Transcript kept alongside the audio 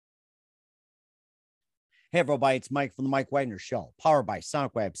Hey, everybody, it's Mike from the Mike Wagner Show, powered by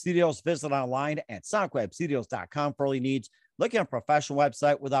Sonic Web Studios. Visit online at sonicwebstudios.com for all your needs. Looking at a professional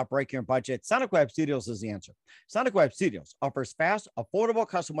website without breaking your budget? Sonic Web Studios is the answer. Sonic Web Studios offers fast, affordable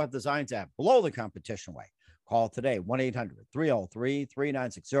custom web designs at below the competition rate. Call today,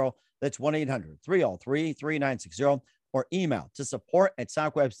 1-800-303-3960. That's 1-800-303-3960. Or email to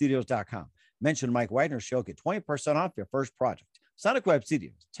support@sonicwebstudios.com. Mention Mike Wagner Show, get 20% off your first project. Sonic Web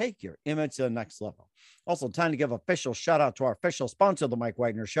Studios, take your image to the next level. Also, time to give official shout out to our official sponsor of the Mike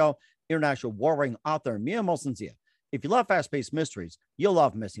Wagner Show, international warring author Mia Molson-Zia. If you love fast-paced mysteries, you'll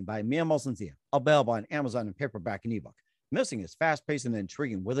love Missing by Mia Molson-Zia, available on Amazon in paperback and ebook. Missing is fast-paced and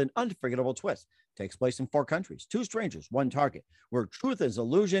intriguing with an unforgettable twist. Takes place in 4 countries, 2 strangers, 1 target, where truth is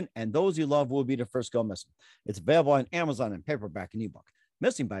illusion and those you love will be the first go missing. It's available on Amazon in paperback and ebook.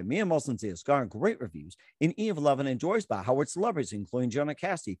 Missing by Mia Molson-Zia has garnered great reviews in E11 enjoys by Howard celebrities, including Jonah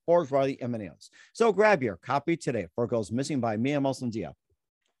Cassidy, Forbes, Riley, and many others. So grab your copy today for it goes Missing by Mia Molson-Zia,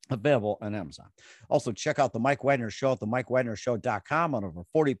 available on Amazon. Also, check out the Mike Wagner Show at themikewagnershow.com on over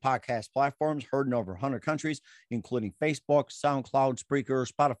 40 podcast platforms, heard in over 100 countries, including Facebook, SoundCloud,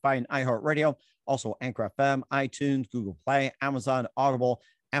 Spreaker, Spotify, and iHeartRadio. Also, Anchor FM, iTunes, Google Play, Amazon, Audible,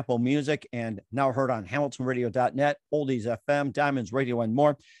 Apple Music, and now heard on HamiltonRadio.net, Oldies FM, Diamonds Radio, and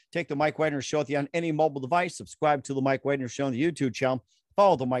more. Take the Mike Wagner Show with you on any mobile device. Subscribe to the Mike Wagner Show on the YouTube channel.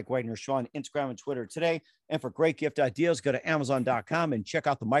 Follow the Mike Wagner Show on Instagram and Twitter today. And for great gift ideas, go to Amazon.com and check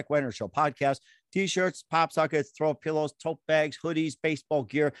out the Mike Wagner Show podcast. T-shirts, pop sockets, throw pillows, tote bags, hoodies, baseball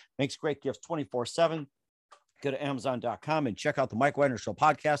gear. Makes great gifts 24/7. Go to Amazon.com and check out the Mike Wagner Show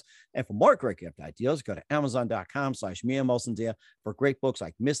podcast. And for more great gift ideas, go to Amazon.com/Mia Molson-Zia for great books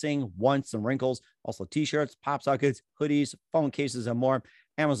like Missing, Once, and Wrinkles. Also t-shirts, pop sockets, hoodies, phone cases, and more.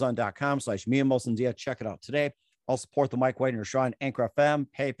 Amazon.com/Mia Molson-Zia. Check it out today. I'll support the Mike Wagner Show on Anchor FM,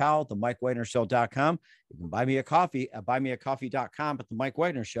 PayPal, themikewagnershow.com. You can buy me a coffee at buymeacoffee.com at the Mike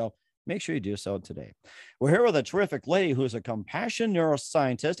Wagner Show. Make sure you do so today. We're here with a terrific lady who is a compassion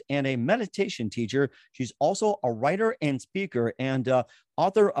neuroscientist and a meditation teacher. She's also a writer and speaker and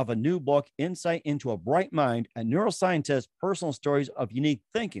author of a new book, Insight into a Bright Mind, a neuroscientist, personal stories of unique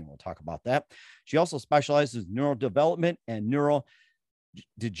thinking. We'll talk about that. She also specializes in neurodevelopment and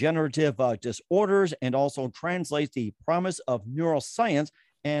neurodegenerative disorders and also translates the promise of neuroscience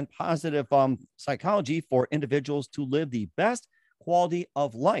and positive psychology for individuals to live the best quality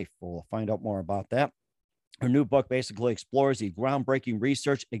of life. We'll find out more about that. Her new book basically explores the groundbreaking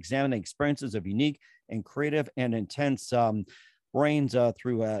research, examining experiences of unique and creative and intense brains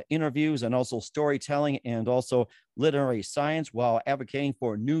through interviews and also storytelling and also literary science, while advocating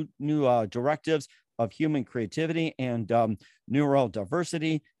for new directives of human creativity and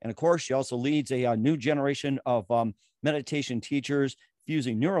neurodiversity. And of course, she also leads a new generation of meditation teachers,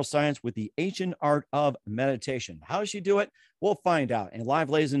 fusing neuroscience with the ancient art of meditation. How does she do it? We'll find out. And live,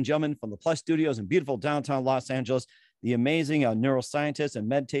 ladies and gentlemen, from the Plus Studios in beautiful downtown Los Angeles, the amazing neuroscientist and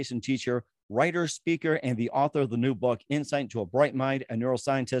meditation teacher, writer, speaker, and the author of the new book, Insight into a Bright Mind, a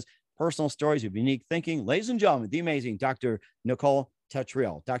neuroscientist, personal stories of unique thinking. Ladies and gentlemen, the amazing Dr. Nicole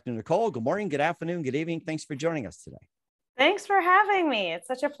Tetreault. Dr. Nicole, good morning, good afternoon, good evening. Thanks for joining us today. Thanks for having me. It's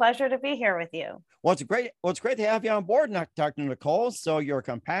such a pleasure to be here with you. Well, it's great to have you on board, Dr. Nicole. So you're a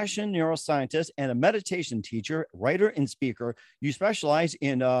compassion neuroscientist and a meditation teacher, writer, and speaker. You specialize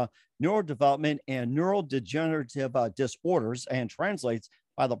in neurodevelopment and neurodegenerative disorders and translates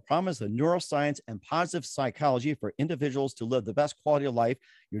by the promise of neuroscience and positive psychology for individuals to live the best quality of life.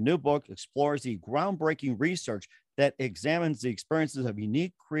 Your new book explores the groundbreaking research that examines the experiences of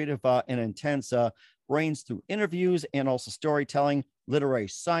unique, creative, and intense brains through interviews and also storytelling, literary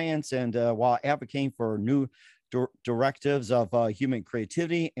science, and while advocating for new directives of human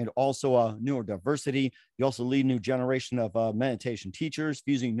creativity and also neurodiversity. You also lead a new generation of meditation teachers,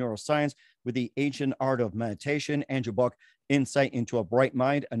 fusing neuroscience with the ancient art of meditation, and your book, Insight into a Bright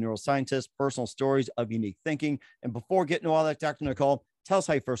Mind, a neuroscientist, personal stories of unique thinking. And before getting to all that, Dr. Nicole, tell us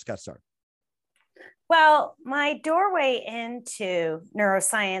how you first got started. Well, my doorway into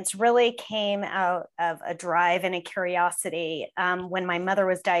neuroscience really came out of a drive and a curiosity when my mother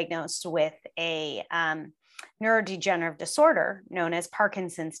was diagnosed with a neurodegenerative disorder known as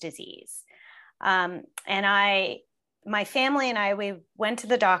Parkinson's disease. My family and I, we went to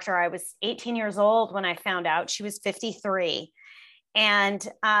the doctor. I was 18 years old when I found out. She was 53. And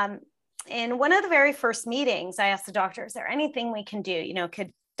in one of the very first meetings, I asked the doctor, is there anything we can do? You know,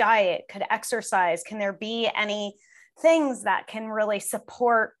 could diet, could exercise, can there be any things that can really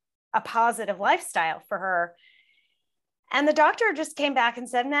support a positive lifestyle for her? And the doctor just came back and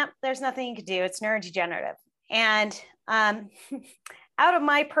said, no, there's nothing you could do. It's neurodegenerative. And out of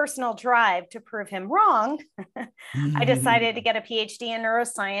my personal drive to prove him wrong, I decided to get a PhD in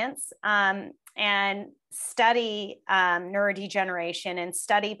neuroscience and study neurodegeneration and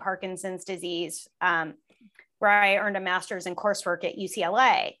study Parkinson's disease, where I earned a master's in coursework at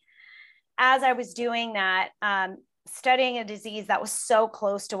UCLA. As I was doing that, studying a disease that was so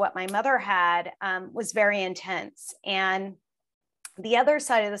close to what my mother had was very intense. And the other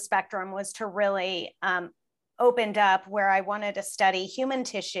side of the spectrum was to really opened up where I wanted to study human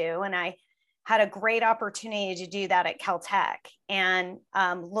tissue. And I had a great opportunity to do that at Caltech and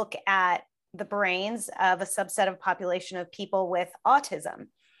look at the brains of a subset of population of people with autism.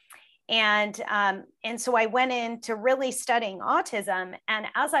 And so I went into really studying autism. And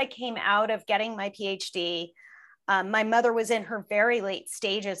as I came out of getting my PhD, my mother was in her very late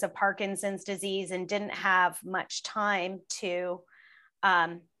stages of Parkinson's disease and didn't have much time to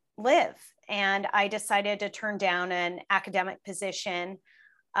live. And I decided to turn down an academic position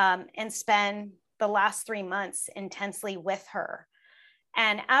and spend the last 3 months intensely with her.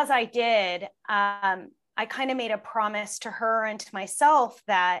 And as I did, I kind of made a promise to her and to myself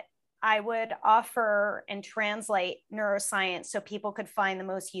that I would offer and translate neuroscience so people could find the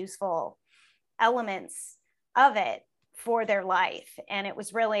most useful elements of it for their life. And it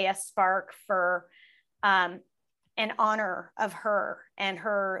was really a spark for an honor of her and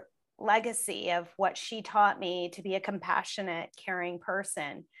her legacy of what she taught me to be a compassionate, caring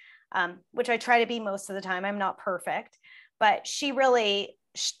person, which I try to be most of the time. I'm not perfect, but she really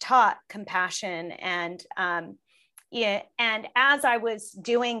taught compassion. And yeah, and as I was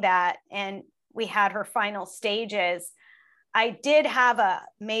doing that and we had her final stages, I did have a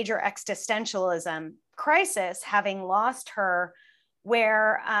major existentialism crisis, having lost her,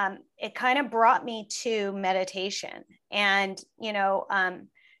 where it kind of brought me to meditation. And,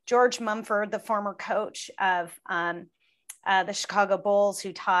 George Mumford, the former coach of the Chicago Bulls,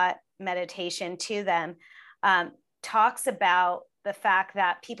 who taught meditation to them, talks about the fact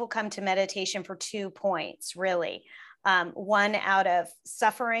that people come to meditation for 2 points, really. One out of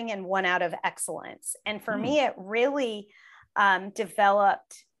suffering and one out of excellence. And for me, it really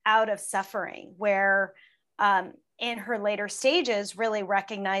developed out of suffering, where in her later stages, really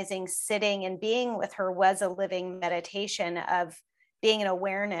recognizing sitting and being with her was a living meditation of being in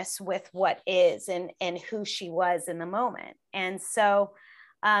awareness with what is and who she was in the moment. And so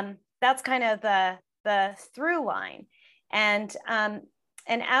that's kind of the through line. And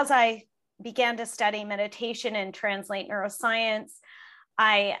as I began to study meditation and translate neuroscience,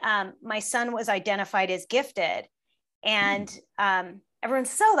 my son was identified as gifted. And everyone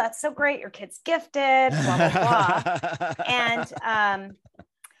said, "Oh, that's so great. Your kid's gifted, blah, blah, blah."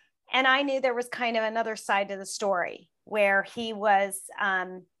 And I knew there was kind of another side to the story where he was,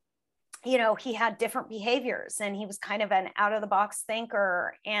 he had different behaviors and he was kind of an out of the box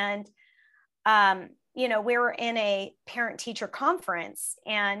thinker. And, we were in a parent teacher conference,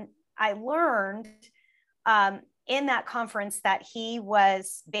 and I learned in that conference that he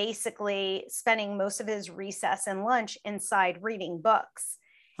was basically spending most of his recess and lunch inside reading books.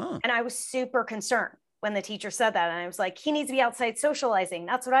 And I was super concerned when the teacher said that. And I was like, he needs to be outside socializing.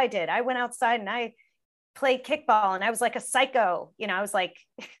 That's what I did. I went outside and I played kickball, and I was like a psycho. I was like,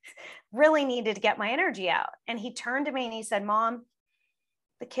 really needed to get my energy out. And he turned to me and he said, "Mom,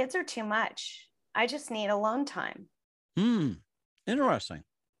 the kids are too much. I just need alone time." Interesting.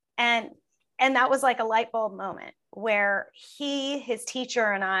 And that was like a light bulb moment where his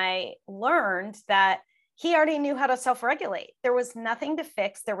teacher and I learned that he already knew how to self-regulate. There was nothing to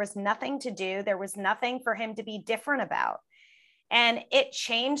fix. There was nothing to do. There was nothing for him to be different about. And it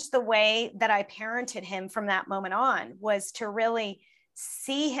changed the way that I parented him from that moment on, was to really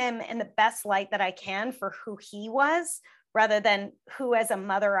see him in the best light that I can for who he was, rather than who as a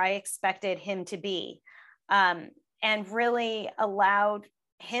mother I expected him to be, and really allowed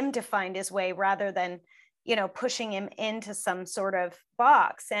him to find his way rather than, pushing him into some sort of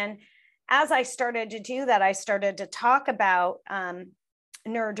box. And as I started to do that, I started to talk about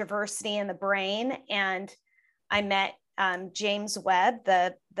neurodiversity in the brain. And I met James Webb,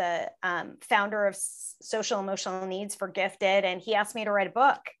 the founder of Social Emotional Needs for Gifted, and he asked me to write a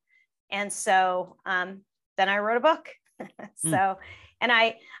book. And so then I wrote a book. So, and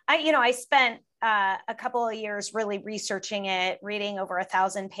I spent a couple of years really researching it, reading over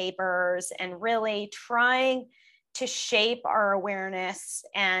 1,000 papers, and really trying to shape our awareness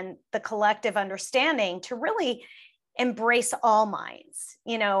and the collective understanding to really embrace all minds,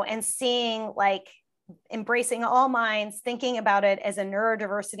 and seeing like embracing all minds, thinking about it as a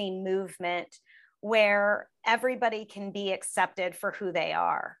neurodiversity movement where everybody can be accepted for who they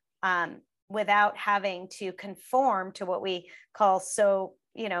are, without having to conform to what we call so-called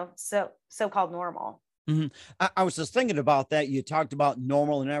normal. Mm-hmm. I was just thinking about that. You talked about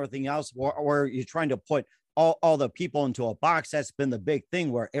normal and everything else, where you're trying to put all the people into a box. That's been the big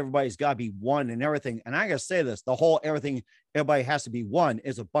thing, where everybody's got to be one and everything. And I got to say this, the whole everything, everybody has to be one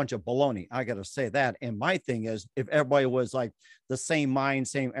is a bunch of baloney. I got to say that. And my thing is, if everybody was like the same mind,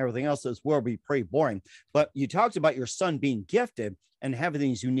 same everything else, this world would be pretty boring. But you talked about your son being gifted and having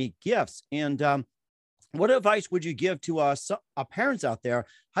these unique gifts. And what advice would you give to parents out there?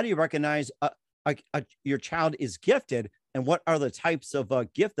 How do you recognize your child is gifted, and what are the types of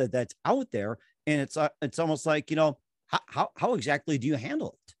gift that's out there? And it's almost like, how exactly do you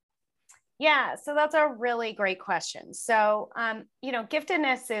handle it? Yeah, so that's a really great question. So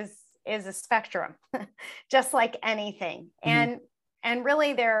giftedness is a spectrum, just like anything. Mm-hmm. And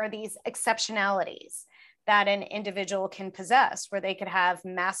really there are these exceptionalities that an individual can possess, where they could have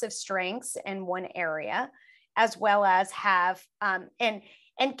massive strengths in one area, as well as have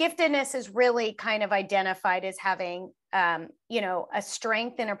and giftedness is really kind of identified as having, a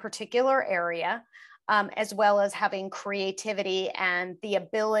strength in a particular area, as well as having creativity and the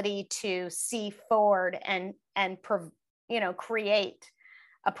ability to see forward and create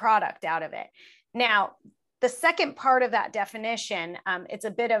a product out of it. Now, the second part of that definition, it's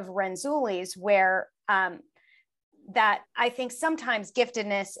a bit of Renzulli's, where that I think sometimes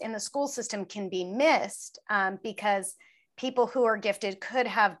giftedness in the school system can be missed because people who are gifted could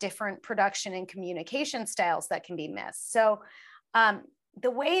have different production and communication styles that can be missed. So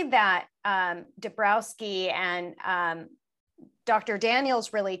the way that Dabrowski and Dr.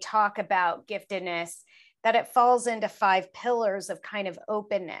 Daniels really talk about giftedness, that it falls into 5 pillars of kind of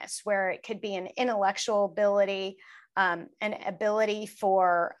openness, where it could be an intellectual ability, an ability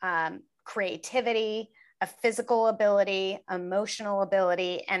for creativity, a physical ability, emotional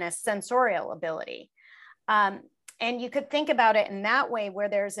ability, and a sensorial ability. And you could think about it in that way, where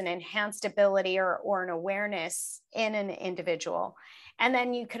there's an enhanced ability or an awareness in an individual. And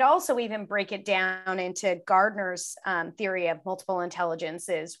then you could also even break it down into Gardner's theory of multiple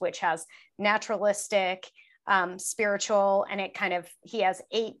intelligences, which has naturalistic, spiritual, and he has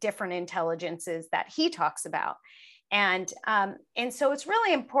 8 different intelligences that he talks about. And so it's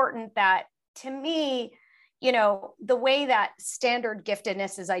really important that, to me, the way that standard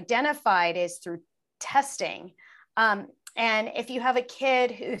giftedness is identified is through testing. And if you have a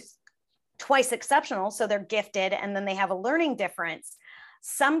kid who's twice exceptional, so they're gifted, and then they have a learning difference,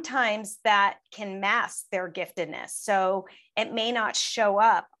 sometimes that can mask their giftedness. So it may not show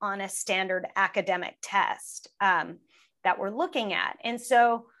up on a standard academic test that we're looking at. And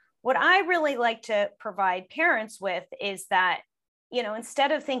so what I really like to provide parents with is that,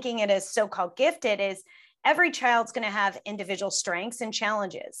 instead of thinking it as so-called gifted, is every child's going to have individual strengths and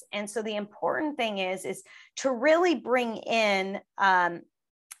challenges. And so the important thing is to really bring in an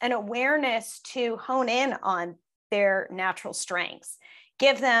awareness to hone in on their natural strengths,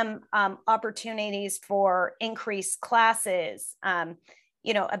 give them opportunities for increased classes,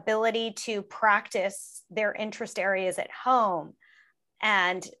 ability to practice their interest areas at home,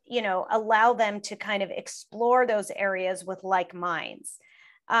 and, allow them to kind of explore those areas with like minds.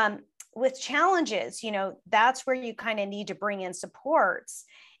 With challenges, that's where you kind of need to bring in supports.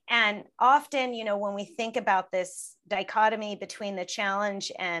 And often, when we think about this dichotomy between the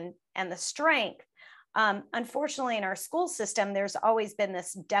challenge and the strength, unfortunately, in our school system, there's always been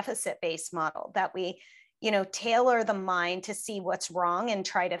this deficit-based model that we, tailor the mind to see what's wrong and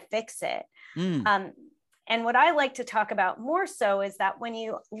try to fix it. And what I like to talk about more so is that when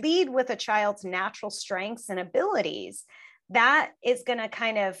you lead with a child's natural strengths and abilities, that is going to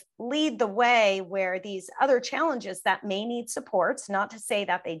kind of lead the way, where these other challenges that may need supports, not to say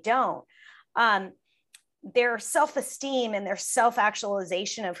that they don't, their self-esteem and their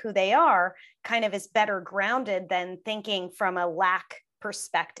self-actualization of who they are kind of is better grounded than thinking from a lack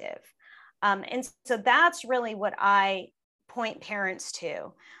perspective. And so that's really what I point parents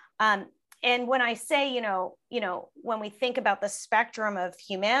to. And when I say, when we think about the spectrum of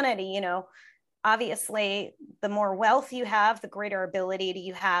humanity, obviously, the more wealth you have, the greater ability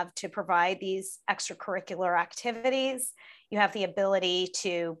you have to provide these extracurricular activities. You have the ability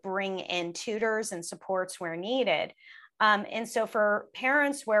to bring in tutors and supports where needed. And so for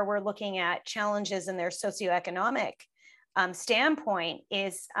parents where we're looking at challenges in their socioeconomic standpoint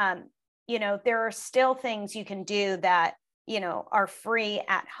is, there are still things you can do that, are free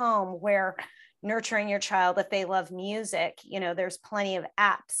at home, where nurturing your child, if they love music, there's plenty of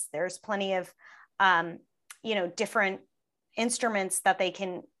apps, there's plenty of, different instruments that they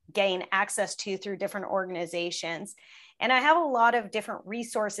can gain access to through different organizations. And I have a lot of different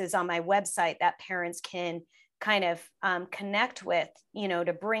resources on my website that parents can kind of connect with,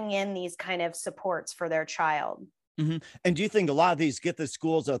 to bring in these kind of supports for their child. Mm-hmm. And do you think a lot of these gifted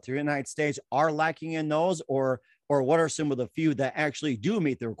schools throughout the United States are lacking in those, or what are some of the few that actually do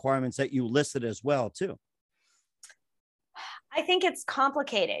meet the requirements that you listed as well too? I think it's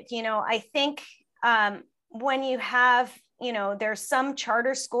complicated. I think when you have, there's some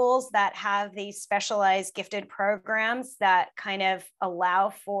charter schools that have these specialized gifted programs that kind of allow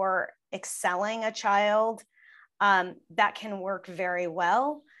for excelling a child, that can work very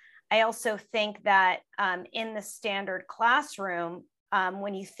well. I also think that in the standard classroom,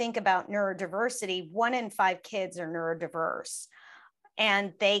 when you think about neurodiversity, 1 in 5 kids are neurodiverse,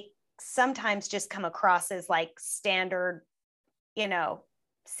 and they sometimes just come across as like standard,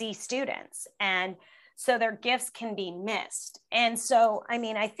 C students. And so their gifts can be missed. And so,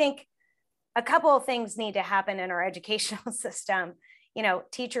 I think a couple of things need to happen in our educational system.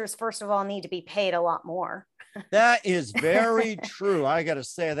 Teachers, first of all, need to be paid a lot more. That is very true. I got to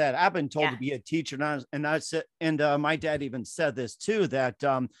say that I've been told to be a teacher, and my dad even said this too, that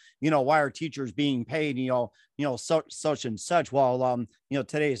why are teachers being paid such and such, while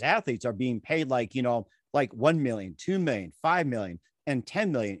today's athletes are being paid like 1 million, 2 million, 5 million, and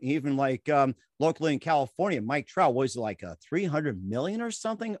 10 million. Even like locally in California, Mike Trout was like a 300 million or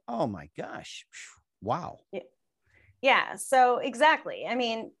something. Oh my gosh, wow. Yeah. So exactly.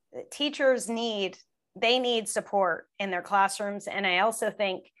 Teachers need support in their classrooms. And I also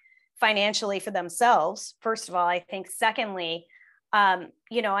think financially for themselves, first of all. I think secondly,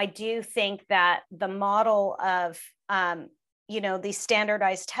 I do think that the model of, these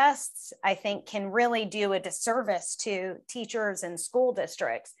standardized tests, I think, can really do a disservice to teachers and school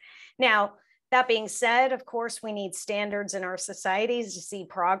districts. Now, that being said, of course, we need standards in our societies to see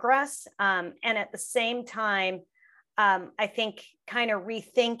progress. And at the same time, I think kind of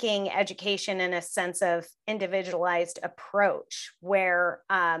rethinking education in a sense of individualized approach where,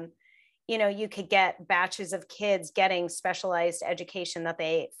 you could get batches of kids getting specialized education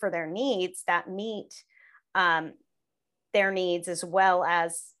for their needs that meet their needs, as well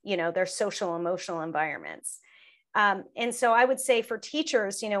as, their social emotional environments. And so I would say for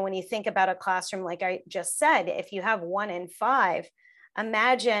teachers, when you think about a classroom, like I just said, if you have 1 in 5,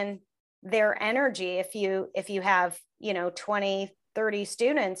 imagine their energy. If you have 20, 30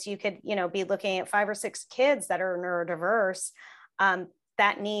 students, you could be looking at 5 or 6 kids that are neurodiverse,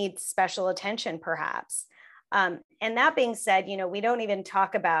 that need special attention perhaps. And that being said, we don't even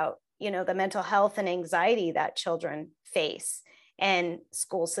talk about the mental health and anxiety that children face in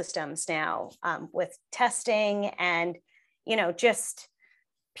school systems now, with testing and just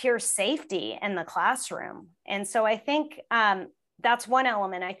pure safety in the classroom. And so I think that's one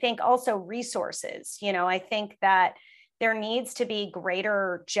element. I think also resources. I think that there needs to be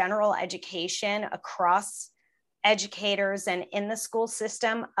greater general education across educators and in the school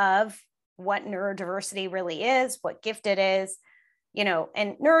system of what neurodiversity really is, what gifted is,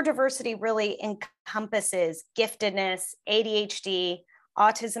 and neurodiversity really encompasses giftedness, ADHD,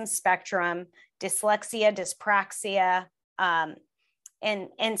 autism spectrum, dyslexia, dyspraxia.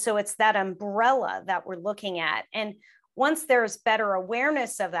 And so it's that umbrella that we're looking at. And once there's better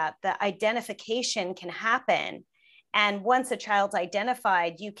awareness of that, the identification can happen. And once a child's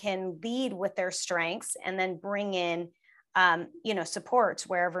identified, you can lead with their strengths and then bring in, supports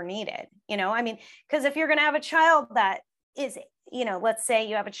wherever needed. Because if you're going to have a child that is, let's say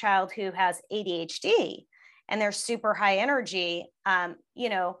you have a child who has ADHD and they're super high energy, and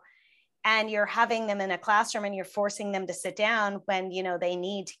you're having them in a classroom and you're forcing them to sit down when, they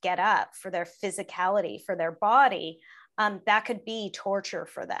need to get up for their physicality, for their body, that could be torture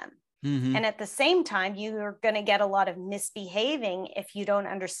for them. Mm-hmm. And at the same time, you're going to get a lot of misbehaving if you don't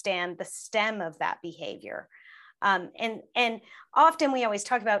understand the stem of that behavior. And often we always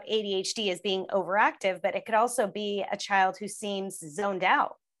talk about ADHD as being overactive, but it could also be a child who seems zoned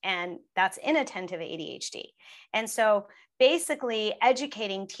out, and that's inattentive ADHD. And so basically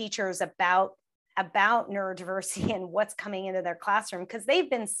educating teachers about neurodiversity and what's coming into their classroom, because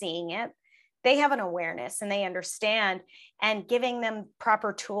they've been seeing it, they have an awareness and they understand, and giving them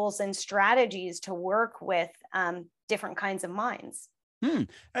proper tools and strategies to work with different kinds of minds.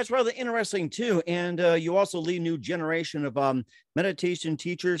 That's rather interesting too. And you also lead a new generation of meditation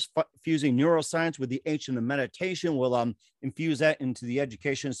teachers, fusing neuroscience with the ancient of meditation. We'll infuse that into the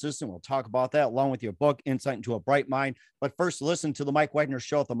education system. We'll talk about that along with your book, Insight into a Bright Mind. But first, listen to the Mike Wagner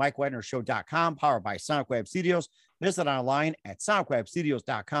Show at the MikeWagnerShow.com, powered by Sonic Web Studios. Visit online at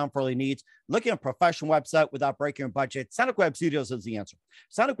sonicwebstudios.com for all your needs. Looking at a professional website without breaking your budget? Sonic Web Studios is the answer.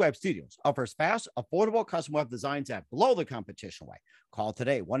 Sonic Web Studios offers fast, affordable custom web designs that blow the competition away. Call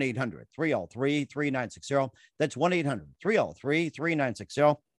today, 1-800-303-3960. That's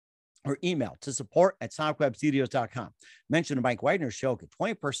 1-800-303-3960. Or email to support@sonicwebstudios.com. Mention the Mike Wagner Show. Get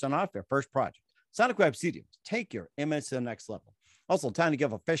 20% off your first project. Sonic Web Studios. Take your image to the next level. Also, time to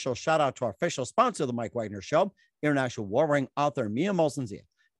give official shout out to our official sponsor of the Mike Wagner Show, international warring author Mia Molson-Zia.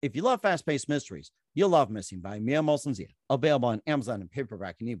 If you love fast-paced mysteries, you'll love Missing by Mia Molson-Zia. Available on Amazon in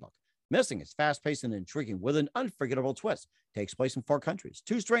paperback and ebook. Missing is fast-paced and intriguing with an unforgettable twist. Takes place in 4 countries,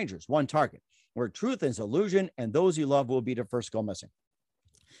 2 strangers, 1 target, where truth is illusion and those you love will be the first go missing.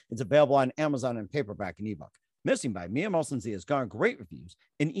 It's available on Amazon in paperback and ebook. Missing by Mia Molson-Zia has garnered great reviews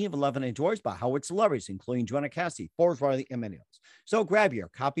and even 11 enjoys by Howard celebrities, including Joanna Cassidy, Forbes Riley, and many others. So grab your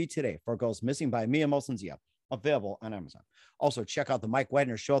copy today for Goes Missing by Mia Molson-Zia, available on Amazon. Also, check out the Mike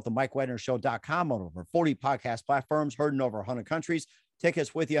Wagner Show at themikewagnershow.com on over 40 podcast platforms, heard in over 100 countries. Take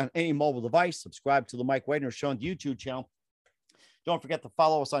us with you on any mobile device. Subscribe to the Mike Wagner Show on the YouTube channel. Don't forget to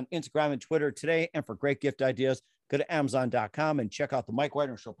follow us on Instagram and Twitter today. And for great gift ideas, go to Amazon.com and check out the Mike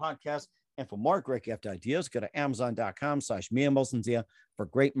Wagner Show podcast. And for more great gift ideas, go to Amazon.com/Mia Molson-Zia for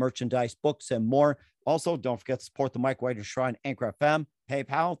great merchandise, books, and more. Also, don't forget to support the Mike Wagner Show on Anchor FM,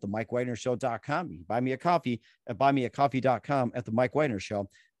 PayPal, themikewagnershow.com. You can buy me a coffee at buymeacoffee.com at the Mike Wagner Show.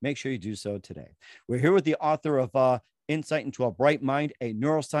 Make sure you do so today. We're here with the author of Insight into a Bright Mind, a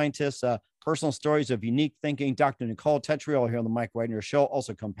neuroscientist, personal stories of unique thinking, Dr. Nicole Tetreault here on the Mike Wagner Show,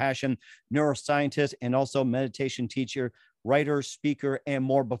 also compassion, neuroscientist, and also meditation teacher, writer, speaker, and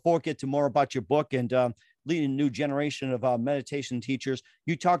more. Before we get to more about your book and leading a new generation of meditation teachers,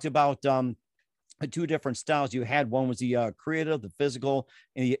 you talked about 2 different styles you had. One was the creative, the physical,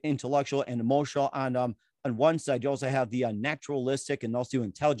 and the intellectual and emotional on one side. You also have the naturalistic and also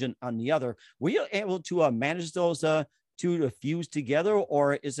intelligent on the other. Were you able to manage those 2 to fuse together,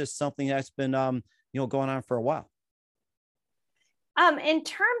 or is this something that's been going on for a while? In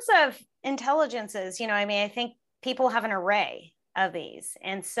terms of intelligences, I think people have an array of these.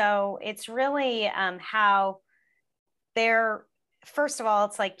 And so it's really how they're, first of all,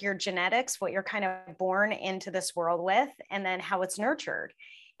 it's like your genetics, what you're kind of born into this world with, and then how it's nurtured.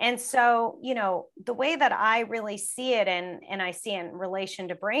 And so, the way that I really see it, and I see it in relation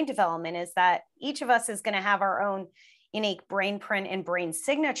to brain development, is that each of us is going to have our own unique brain print and brain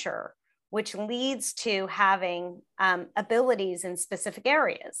signature, which leads to having abilities in specific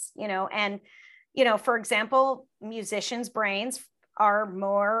areas, and for example, musicians' brains are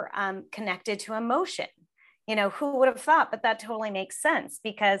more connected to emotion. Who would have thought? But that totally makes sense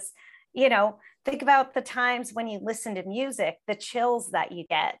because, think about the times when you listen to music, the chills that you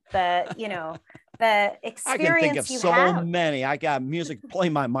get, the experience I can think of you so have. many. I got music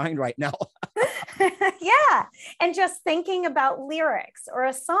playing my mind right now. Yeah. And just thinking about lyrics or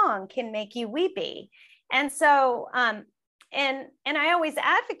a song can make you weepy. And so, and I always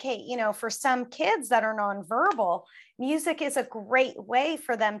advocate, for some kids that are nonverbal, music is a great way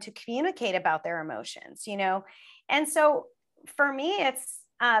for them to communicate about their emotions, And so for me, it's,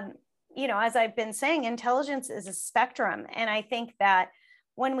 as I've been saying, intelligence is a spectrum. And I think that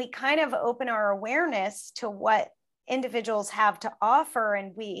when we kind of open our awareness to what individuals have to offer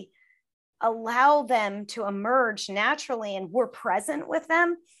and we allow them to emerge naturally and we're present with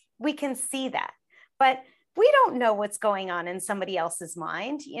them, we can see that. But we don't know what's going on in somebody else's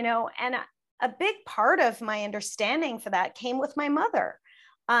mind, and a big part of my understanding for that came with my mother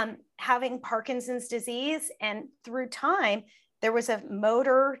having Parkinson's disease. And through time, there was a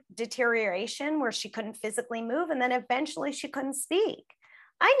motor deterioration where she couldn't physically move. And then eventually she couldn't speak.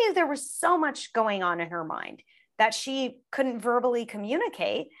 I knew there was so much going on in her mind that she couldn't verbally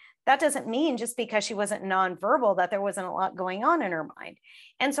communicate. That doesn't mean just because she wasn't nonverbal that there wasn't a lot going on in her mind.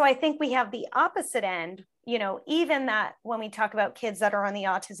 And so I think we have the opposite end, even that when we talk about kids that are on the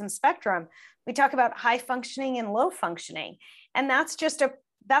autism spectrum, we talk about high functioning and low functioning. And that's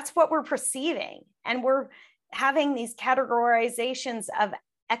what we're perceiving. And we're having these categorizations of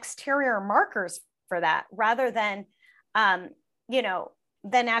exterior markers for that rather than,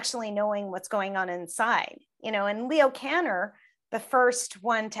 than actually knowing what's going on inside, and Leo Kanner, the first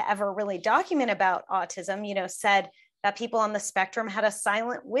one to ever really document about autism, said that people on the spectrum had a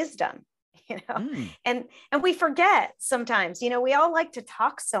silent wisdom, and we forget sometimes, we all like to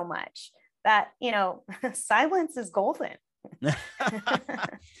talk so much that, silence is golden.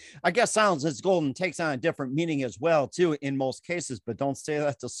 I guess silence is golden takes on a different meaning as well, too, in most cases, but don't say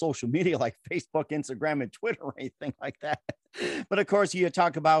that to social media like Facebook, Instagram, and Twitter or anything like that. But of course, you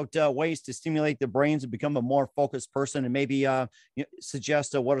talk about ways to stimulate the brains to become a more focused person, and maybe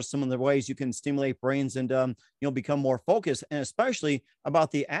suggest what are some of the ways you can stimulate brains and become more focused, and especially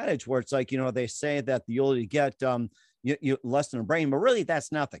about the adage where it's like, they say that the older you get, you less than a brain, but really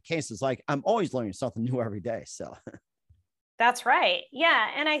that's not the case. It's like I'm always learning something new every day. So That's right. Yeah.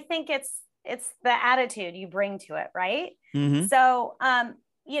 And I think it's the attitude you bring to it, right? mm-hmm. So I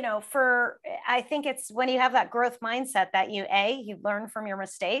think it's when you have that growth mindset that you learn from your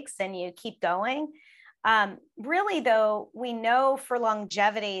mistakes and you keep going. Really though, we know for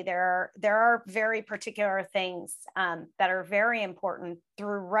longevity, there are very particular things that are very important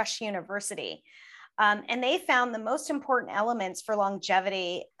through Rush University. And they found the most important elements for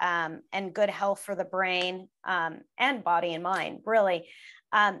longevity and good health for the brain and body and mind, really,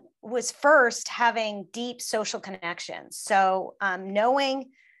 was first having deep social connections. So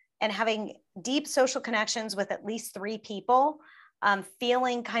knowing and having deep social connections with at least 3 people,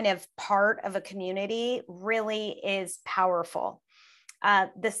 feeling kind of part of a community really is powerful.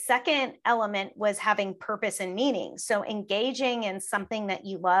 The second element was having purpose and meaning. So engaging in something that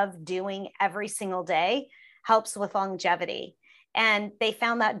you love doing every single day helps with longevity. And they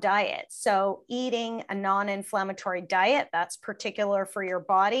found that diet. So eating a non-inflammatory diet that's particular for your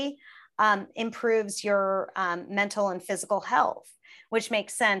body improves your mental and physical health, which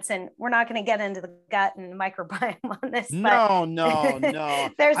makes sense. And we're not going to get into the gut and microbiome on this. No.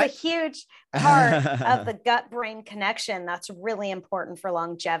 There's a huge part of the gut-brain connection that's really important for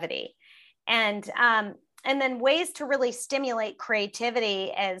longevity. And then ways to really stimulate creativity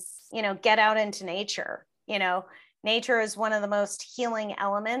is, get out into nature. Nature is one of the most healing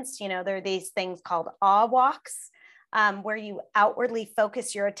elements. There are these things called awe walks, where you outwardly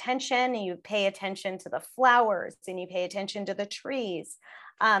focus your attention and you pay attention to the flowers and you pay attention to the trees,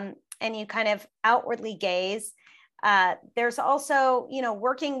 and you kind of outwardly gaze. There's also,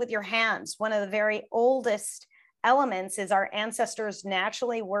 working with your hands. One of the very oldest elements is our ancestors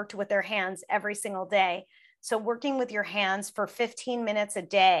naturally worked with their hands every single day. So working with your hands for 15 minutes a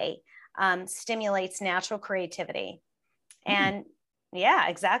day stimulates natural creativity. And yeah,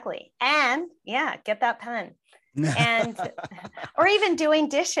 exactly. And yeah, get that pen. And or even doing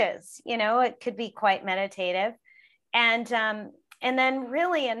dishes, it could be quite meditative. And then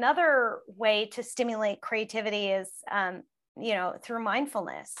really another way to stimulate creativity is through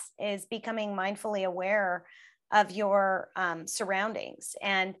mindfulness, is becoming mindfully aware of your surroundings.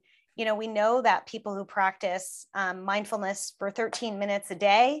 And we know that people who practice mindfulness for 13 minutes a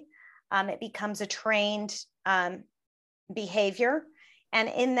day, it becomes a trained behavior. And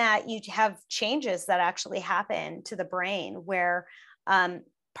in that, you have changes that actually happen to the brain, where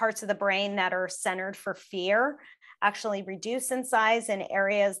parts of the brain that are centered for fear actually reduce in size, in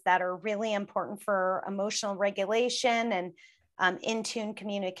areas that are really important for emotional regulation and in-tune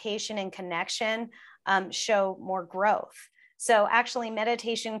communication and connection show more growth. So actually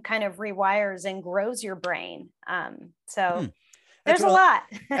meditation kind of rewires and grows your brain. There's a lot.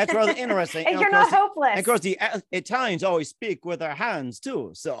 That's really interesting. And you're not hopeless. And of course, the Italians always speak with their hands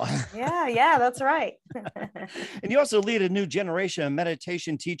too. So yeah, that's right. And you also lead a new generation of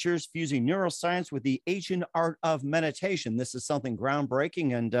meditation teachers fusing neuroscience with the ancient art of meditation. This is something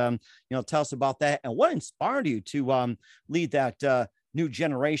groundbreaking, and tell us about that and what inspired you to lead that new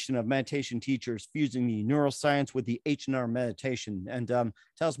generation of meditation teachers fusing the neuroscience with the H&R meditation. And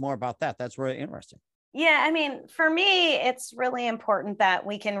tell us more about that. That's really interesting. Yeah, I mean, for me, it's really important that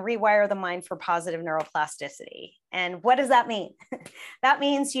we can rewire the mind for positive neuroplasticity. And what does that mean? That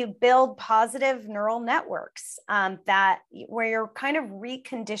means you build positive neural networks where you're kind of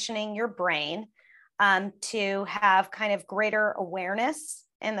reconditioning your brain to have kind of greater awareness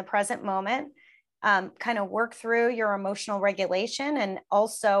in the present moment, kind of work through your emotional regulation, and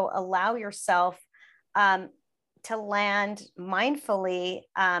also allow yourself to land mindfully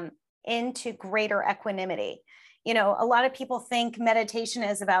into greater equanimity. A lot of people think meditation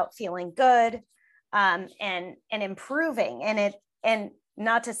is about feeling good and improving, and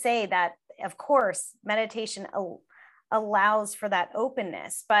not to say that, of course, meditation allows for that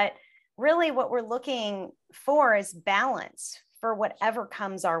openness, but really what we're looking for is balance for whatever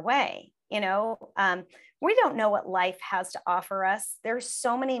comes our way. We don't know what life has to offer us. There's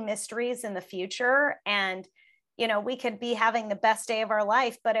so many mysteries in the future, and we could be having the best day of our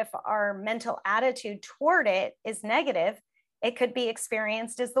life, but if our mental attitude toward it is negative, it could be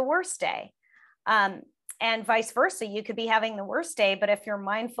experienced as the worst day. And vice versa, you could be having the worst day, but if you're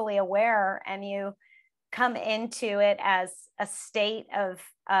mindfully aware and you come into it as a state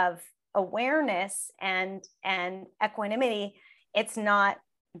of awareness and equanimity, it's not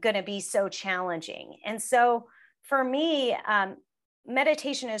going to be so challenging. And so for me,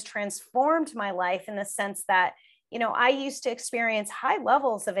 meditation has transformed my life in the sense that, I used to experience high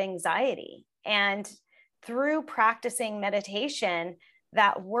levels of anxiety, and through practicing meditation,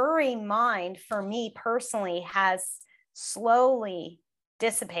 that worry mind for me personally has slowly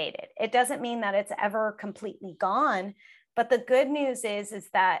dissipated. It doesn't mean that it's ever completely gone, but the good news is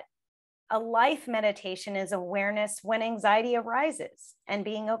that a life meditation is awareness when anxiety arises and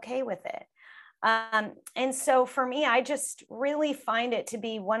being okay with it. And so for me, I just really find it to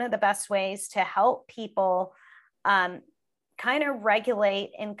be one of the best ways to help people kind of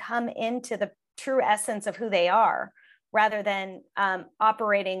regulate and come into the true essence of who they are, rather than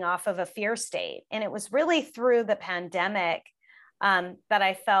operating off of a fear state. And it was really through the pandemic that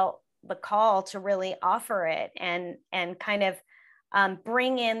I felt the call to really offer it and kind of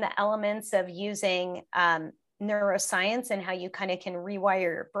bring in the elements of using neuroscience and how you kind of can rewire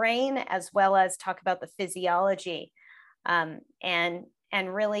your brain, as well as talk about the physiology, and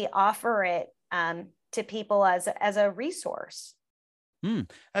really offer it to people as a resource.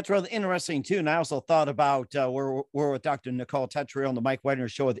 That's really interesting too. And I also thought about we're with Dr. Nicole Tetreault on the Mike Wagner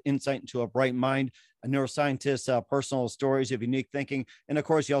Show with insight into a bright mind, a neuroscientist, personal stories of unique thinking, and of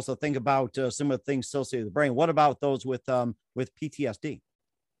course, you also think about some of the things associated with the brain. What about those with PTSD?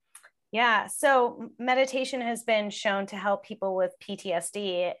 Yeah, so meditation has been shown to help people with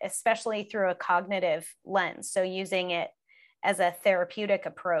PTSD, especially through a cognitive lens. So using it as a therapeutic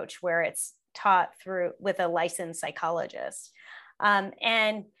approach, where it's taught through with a licensed psychologist. And,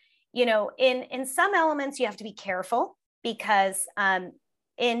 in some elements, you have to be careful because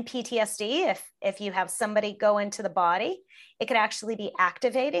in PTSD, if you have somebody go into the body, it could actually be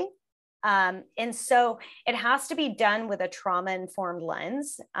activating. And so it has to be done with a trauma-informed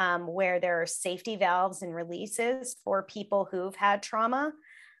lens, where there are safety valves and releases for people who've had trauma,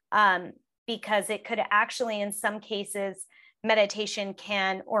 because it could actually, in some cases, meditation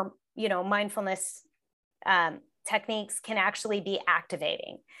can, or, mindfulness techniques can actually be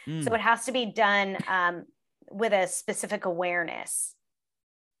activating. So it has to be done with a specific awareness.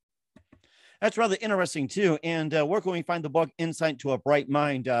 That's rather interesting too. And where can we find the book Insight to a Bright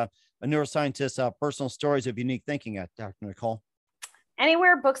Mind, a neuroscientist, personal stories of unique thinking at Dr. Nicole?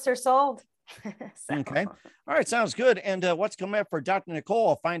 Anywhere books are sold. Okay. All right. Sounds good. And what's coming up for Dr. Nicole?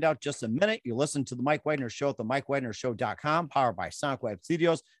 I'll find out just a minute. You listen to the Mike Wagner Show at the MikeWagnerShow.com, powered by SonicWeb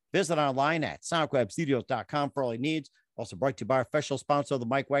Studios. Visit online at SonicWebStudios.com for all your needs. Also brought to you by our official sponsor of the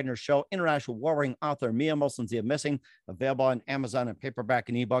Mike Wagner Show, international warring author Mia Muslims Are Missing, available on Amazon and paperback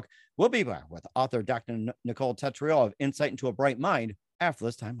and ebook. We'll be back with author Dr. Nicole Tetreault of Insight into a Bright Mind after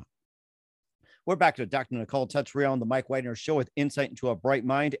this time. We're back to Dr. Nicole Tetreault on the Mike Wagner Show with Insight into a Bright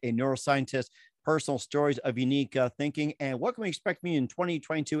Mind, a neuroscientist, personal stories of unique thinking. And what can we expect from you in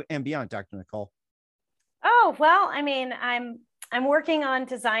 2022 and beyond, Dr. Nicole? Oh, well, I mean, I'm working on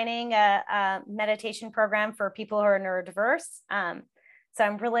designing a meditation program for people who are neurodiverse. So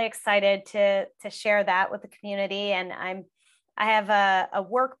I'm really excited to share that with the community. And I have a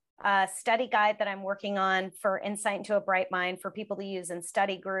work study guide that I'm working on for Insight into a Bright Mind for people to use in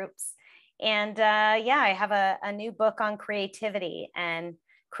study groups. And I have a new book on creativity and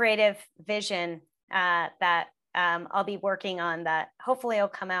creative vision that I'll be working on, that hopefully will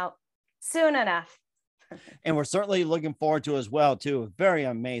come out soon enough. And we're certainly looking forward to as well, too. Very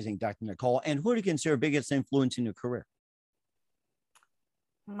amazing, Dr. Nicole. And who do you consider biggest influence in your career?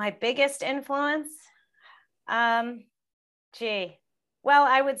 My biggest influence? Well,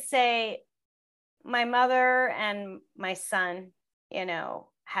 I would say my mother and my son,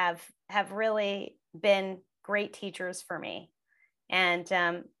 have really been great teachers for me. And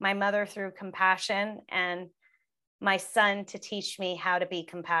my mother through compassion, and my son to teach me how to be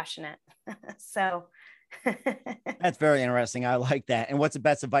compassionate. So that's very interesting. I like that. And what's the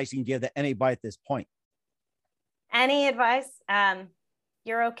best advice you can give to anybody at this point? Any advice?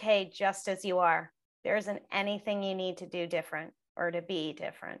 You're okay just as you are. There isn't anything you need to do different or to be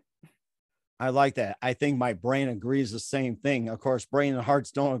different. I like that. I think my brain agrees the same thing. Of course, brain and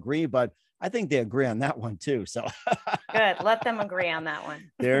hearts don't agree, but I think they agree on that one too. So good. Let them agree on that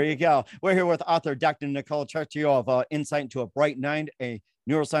one. There you go. We're here with author Dr. Nicole Tetreault of Insight into a Bright Mind, a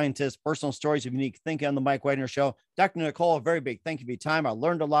neuroscientist, personal stories of unique thinking on the Mike Wagner Show. Dr. Nicole, a very big thank you for your time. I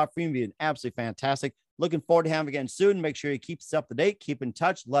learned a lot from you. You've been absolutely fantastic. Looking forward to having you again soon. Make sure you keep us up to date, keep in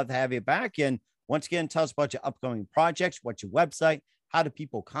touch. Love to have you back. And once again, tell us about your upcoming projects. What's your website? How do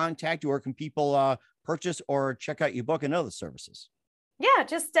people contact you? Or can people purchase or check out your book and other services? Yeah,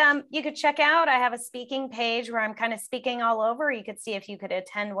 just you could check out. I have a speaking page where I'm kind of speaking all over. You could see if you could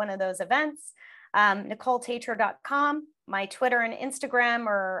attend one of those events. NicoleTetreault.com. My Twitter and Instagram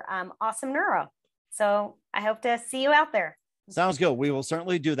are Awesome Neuro. So I hope to see you out there. Sounds good. We will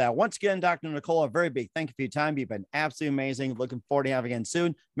certainly do that. Once again, Dr. Nicole, a very big thank you for your time. You've been absolutely amazing. Looking forward to having you again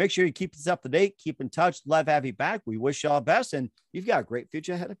soon. Make sure you keep us up to date. Keep in touch. Love to have you back. We wish you all the best, and you've got a great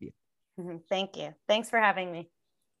future ahead of you. Thank you. Thanks for having me.